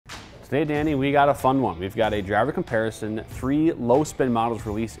Today, Danny, we got a fun one. We've got a driver comparison, 3 low spin models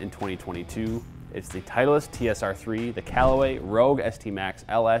released in 2022. It's the Titleist TSR3, the Callaway Rogue ST Max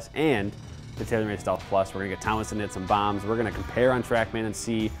LS, and the TaylorMade Stealth Plus. We're gonna get Thomas and hit some bombs. We're gonna compare on Trackman and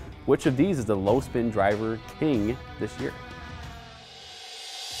see which of these is the low spin driver king this year.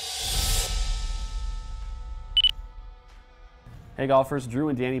 Hey golfers, Drew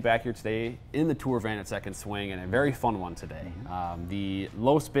and Danny back here today in the tour van at Second Swing, and a very fun one today. The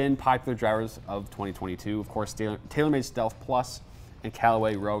low spin popular drivers of 2022, of course, TaylorMade Stealth Plus and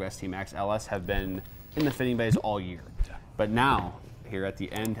Callaway Rogue ST Max LS have been in the fitting bays all year. But now, here at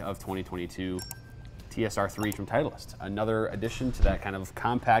the end of 2022, TSR3 from Titleist, another addition to that kind of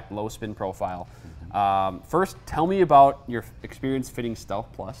compact low spin profile. First, tell me about your experience fitting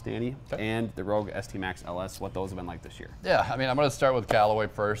Stealth Plus, Danny, and the Rogue ST Max LS, what those have been like this year. Yeah, I mean, I'm going to start with Callaway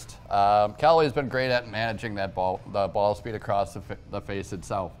first. Callaway's been great at managing that the ball speed across the face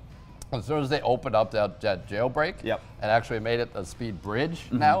itself. As soon as they opened up that jailbreak and actually made it a speed bridge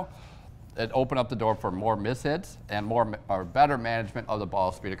now, it opened up the door for more mishits and better management of the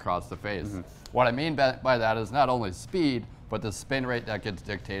ball speed across the face. What I mean by that is not only speed, but the spin rate that gets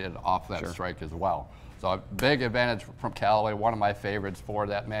dictated off that strike as well. So a big advantage from Callaway, one of my favorites for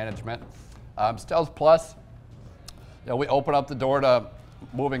that management. Stealth Plus, we open up the door to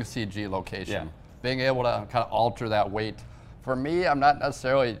moving CG location, being able to kind of alter that weight. For me, I'm not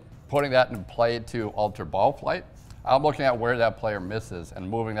necessarily putting that in play to alter ball flight. I'm looking at where that player misses and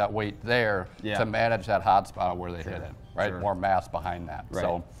moving that weight there to manage that hot spot where they hit it, right? More mass behind that.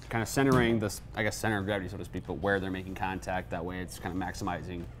 So kind of centering this, I guess, center of gravity, so to speak, but where they're making contact. That way it's kind of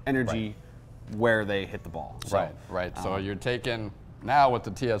maximizing energy where they hit the ball. So, right. So you're taking, now with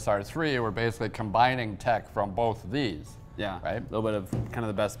the TSR3, we're basically combining tech from both of these. Right? A little bit of kind of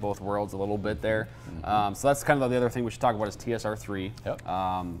the best of both worlds, a little bit there. So that's kind of the other thing we should talk about is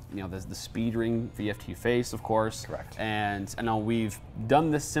TSR3. You know, the speed ring VFT face, of course. And I know we've done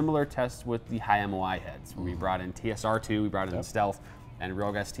this similar test with the high MOI heads. We brought in TSR2, we brought in Stealth, and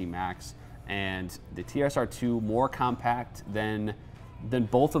Rogue ST Max. And the TSR2 more compact than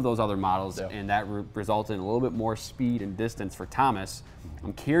both of those other models, and that resulted in a little bit more speed and distance for Thomas.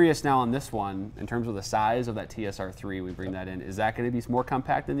 I'm curious now on this one, in terms of the size of that TSR3, we bring that in, is that going to be more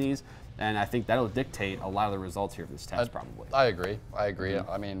compact than these? And I think that'll dictate a lot of the results here for this test, probably. I agree.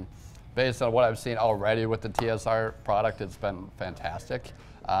 I mean, based on what I've seen already with the TSR product, it's been fantastic.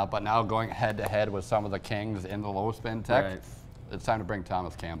 But now going head-to-head with some of the kings in the low spin tech, it's time to bring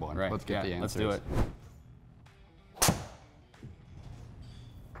Thomas Campbell in. Let's get the answers. Let's do it.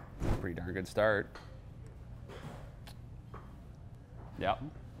 Pretty darn good start. It's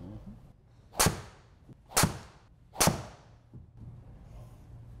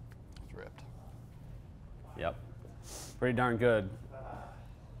ripped. Pretty darn good.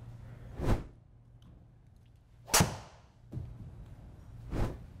 That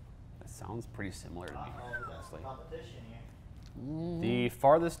sounds pretty similar to me, honestly. The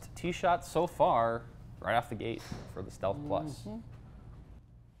farthest tee shot so far, right off the gate for the Stealth Plus.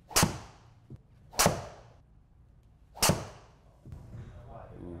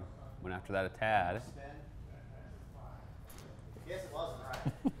 Went after that a tad. Yes, it wasn't right.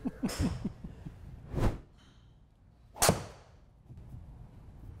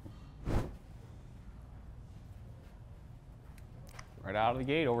 Right out of the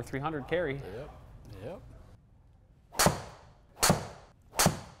gate, over 300 carry. That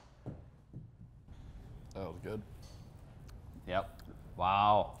was good.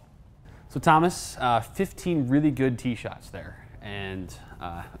 Wow. So Thomas, 15 really good tee shots there. And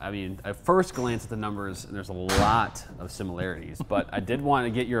I mean, at first glance at the numbers, there's a lot of similarities, but I did want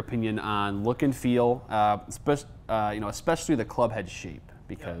to get your opinion on look and feel, especially the club head shape,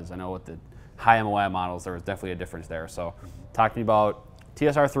 because I know with the high MOI models, there was definitely a difference there. So talk to me about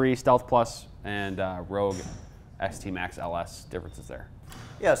TSR3, Stealth Plus, and Rogue ST Max LS differences there.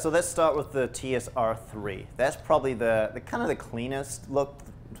 Yeah, so let's start with the TSR3. That's probably the kind of the cleanest look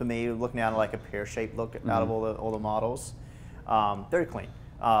to me, looking at it like a pear-shaped look out of all the models. Very clean.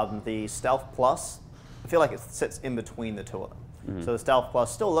 The Stealth Plus, I feel like it sits in between the two of them. So the Stealth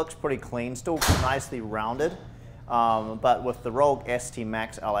Plus still looks pretty clean, still nicely rounded. But with the Rogue ST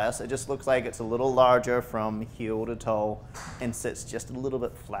Max LS, it just looks like it's a little larger from heel to toe and sits just a little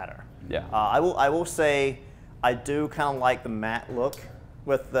bit flatter. I will say I do kind of like the matte look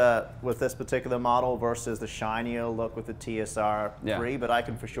with this particular model versus the shinier look with the TSR3, but I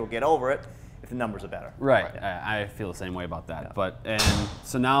can for sure get over it if the numbers are better. I feel the same way about that. And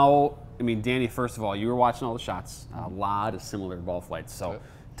so now, I mean, Danny, first of all, you were watching all the shots, a lot of similar ball flights. So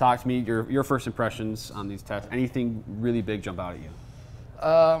talk to me, your first impressions on these tests. Anything really big jump out at you?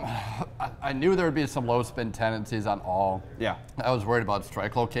 I knew there would be some low spin tendencies on all. Yeah. I was worried about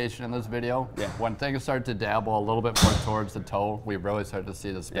strike location in this video. Yeah. When things start to dabble a little bit more towards the toe, we really start to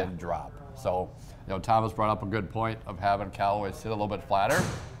see the spin drop. So, you know, Thomas brought up a good point of having Callaway sit a little bit flatter.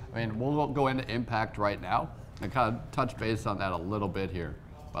 I mean, we'll go into impact right now and kind of touch base on that a little bit here.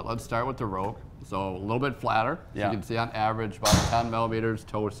 But let's start with the Rogue. So a little bit flatter. So you can see on average about 10 millimeters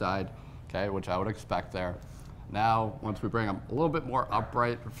toe side, okay, which I would expect there. Now, once we bring them a little bit more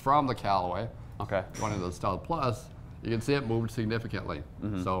upright from the Callaway, going into the Stealth Plus, you can see it moved significantly.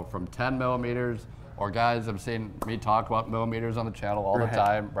 So from 10 millimeters, or guys have seen me talk about millimeters on the channel all the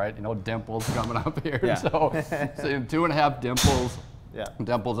time, right? You know, dimples coming up here. So 2.5 dimples,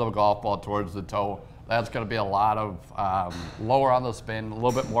 dimples of a golf ball towards the toe. That's going to be a lot of lower on the spin, a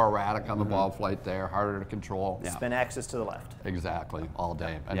little bit more erratic on the ball flight there, harder to control. Spin axis to the left. Exactly, all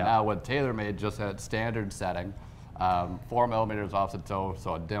day. And now with TaylorMade, just at standard setting, 4 millimeters off the toe,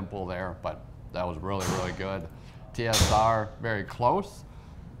 so a dimple there, but that was really, really good. TSR, very close.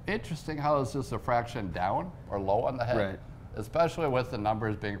 Interesting how it's just a fraction down or low on the head, especially with the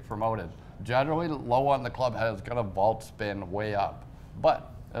numbers being promoted. Generally, low on the club head is going to vault spin way up,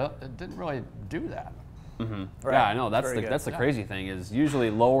 but it didn't really do that. Yeah, I know. That's the crazy thing is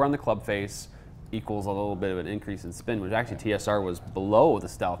usually lower on the club face equals a little bit of an increase in spin, which actually TSR was below the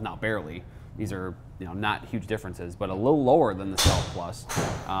Stealth, not barely. These are not huge differences, but a little lower than the Stealth Plus.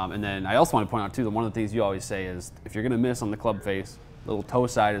 And then I also want to point out too that one of the things you always say is if you're going to miss on the club face, little toe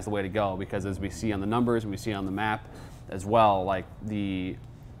side is the way to go, because as we see on the numbers and we see on the map as well, like the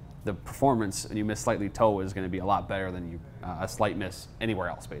performance and you miss slightly toe is going to be a lot better than a slight miss anywhere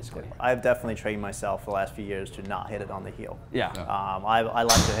else, basically. I've definitely trained myself the last few years to not hit it on the heel. Yeah. I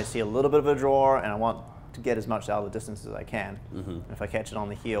like to see a little bit of a draw, and I want to get as much out of the distance as I can. If I catch it on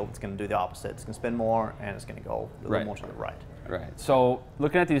the heel, it's going to do the opposite. It's going to spin more, and it's going to go a little more to the right. Right. So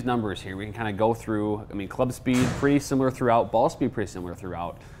looking at these numbers here, we can kind of go through, I mean, club speed pretty similar throughout, ball speed pretty similar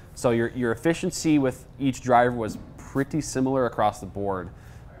throughout. So your efficiency with each driver was pretty similar across the board.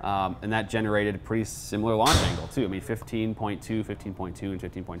 And that generated a pretty similar launch angle too. I mean, 15.2, 15.2, and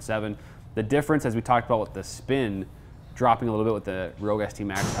 15.7. The difference, as we talked about with the spin, dropping a little bit with the Rogue ST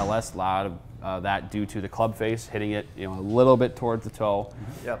Max LS, a lot of that due to the club face hitting it, a little bit towards the toe.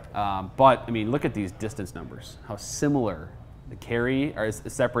 But I mean, look at these distance numbers. How similar the carry is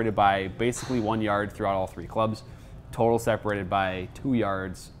separated by basically 1 yard throughout all three clubs. Total separated by 2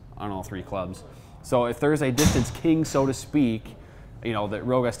 yards on all three clubs. So if there's a distance king, so to speak, the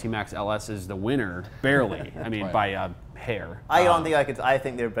Rogue ST Max LS is the winner, barely. I mean, by a hair. I don't think I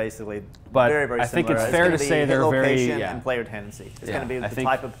think they're basically very, very similar. I think it's fair to say they're very, and player tendency. It's going to be the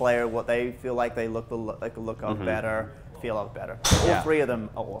type of player, what they feel like they look of better, feel of better. All three of them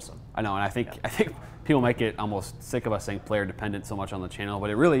are awesome. I know, and I think people might get almost sick of us saying player dependent so much on the channel, but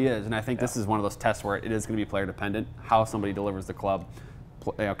it really is. And I think this is one of those tests where it is going to be player dependent, how somebody delivers the club.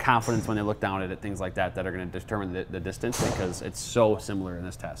 Confidence when they look down at it, things like that are going to determine the distance, because it's so similar in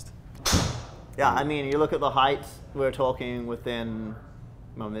this test. Yeah, I mean, you look at the heights, we're talking within,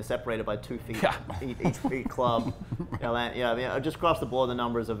 they're separated by 2 feet each club. Just across the board, the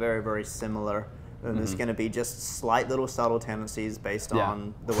numbers are very, very similar. And there's going to be just slight little subtle tendencies based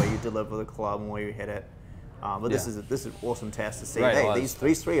on the way you deliver the club and where you hit it. But this is an awesome test to see. Hey,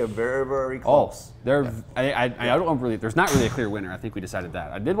 these three are very, very close. I don't really. There's not really a clear winner. I think we decided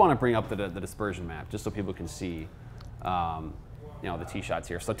that. I did want to bring up the dispersion map just so people can see, the tee shots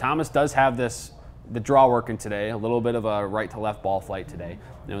here. So Thomas does have the draw working today. A little bit of a right to left ball flight today.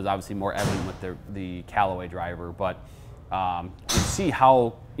 And it was obviously more evident with the Callaway driver, but you see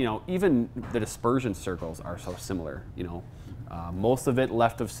how even the dispersion circles are so similar. Most of it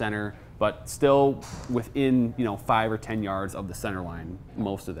left of center, but still within 5 or 10 yards of the center line,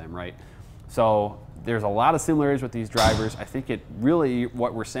 most of them, right? So there's a lot of similarities with these drivers. I think it really,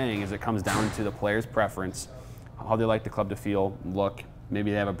 what we're saying is it comes down to the player's preference, how they like the club to feel, look. Maybe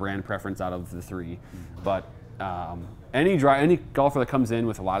they have a brand preference out of the three, but any golfer that comes in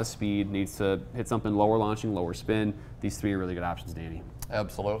with a lot of speed needs to hit something lower launching, lower spin. These three are really good options, Danny.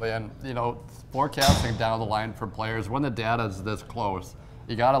 Absolutely, and forecasting down the line for players, when the data is this close,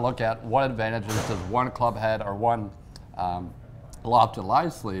 you got to look at what advantages does one club head or one loft and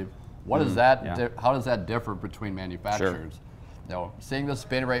live sleeve. What is that? How does that differ between manufacturers? Seeing the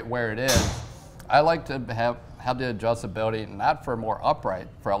spin rate where it is, I like to have the adjustability, not for more upright,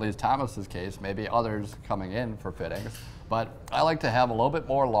 for at least Thomas's case, maybe others coming in for fittings, but I like to have a little bit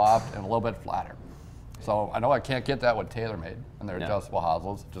more loft and a little bit flatter. So I know I can't get that with TaylorMade and their adjustable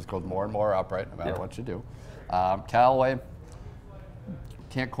hosels. It just goes more and more upright no matter what you do. Callaway,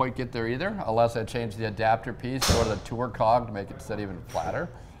 can't quite get there either, unless I change the adapter piece, go to the tour cog to make it sit even flatter.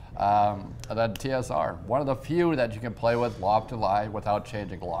 And then TSR, one of the few that you can play with loft to lie without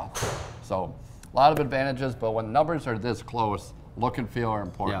changing loft. So a lot of advantages, but when numbers are this close, look and feel are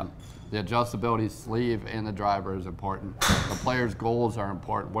important. The adjustability sleeve in the driver is important. The player's goals are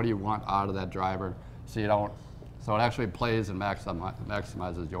important. What do you want out of that driver? So it actually plays and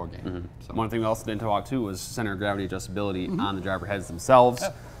maximizes your game. So. One thing we also didn't talk about too was center of gravity adjustability on the driver heads themselves.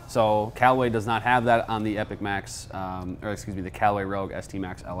 So Callaway does not have that on the Epic Max, or excuse me, the Callaway Rogue ST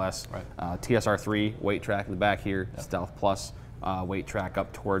Max LS. TSR3 weight track in the back here, Stealth Plus weight track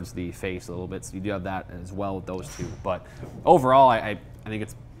up towards the face a little bit. So you do have that as well with those two. But overall, I think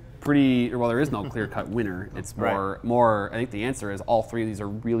it's pretty, well, there is no clear-cut winner. It's more, I think the answer is all three of these are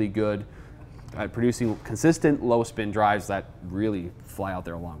really good at producing consistent low-spin drives that really fly out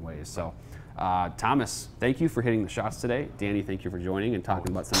there a long ways. So, Thomas, thank you for hitting the shots today. Danny, thank you for joining and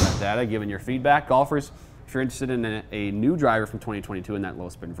talking about some of that data, giving your feedback. Golfers, if you're interested in a new driver from 2022 in that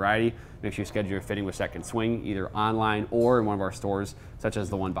low-spin variety, make sure you schedule your fitting with Second Swing, either online or in one of our stores, such as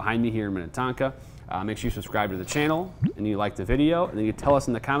the one behind me here in Minnetonka. Make sure you subscribe to the channel and you like the video, and then you tell us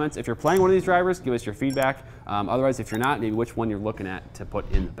in the comments if you're playing one of these drivers, give us your feedback. Otherwise, if you're not, maybe which one you're looking at to put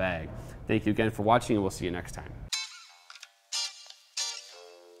in the bag. Thank you again for watching, and we'll see you next time.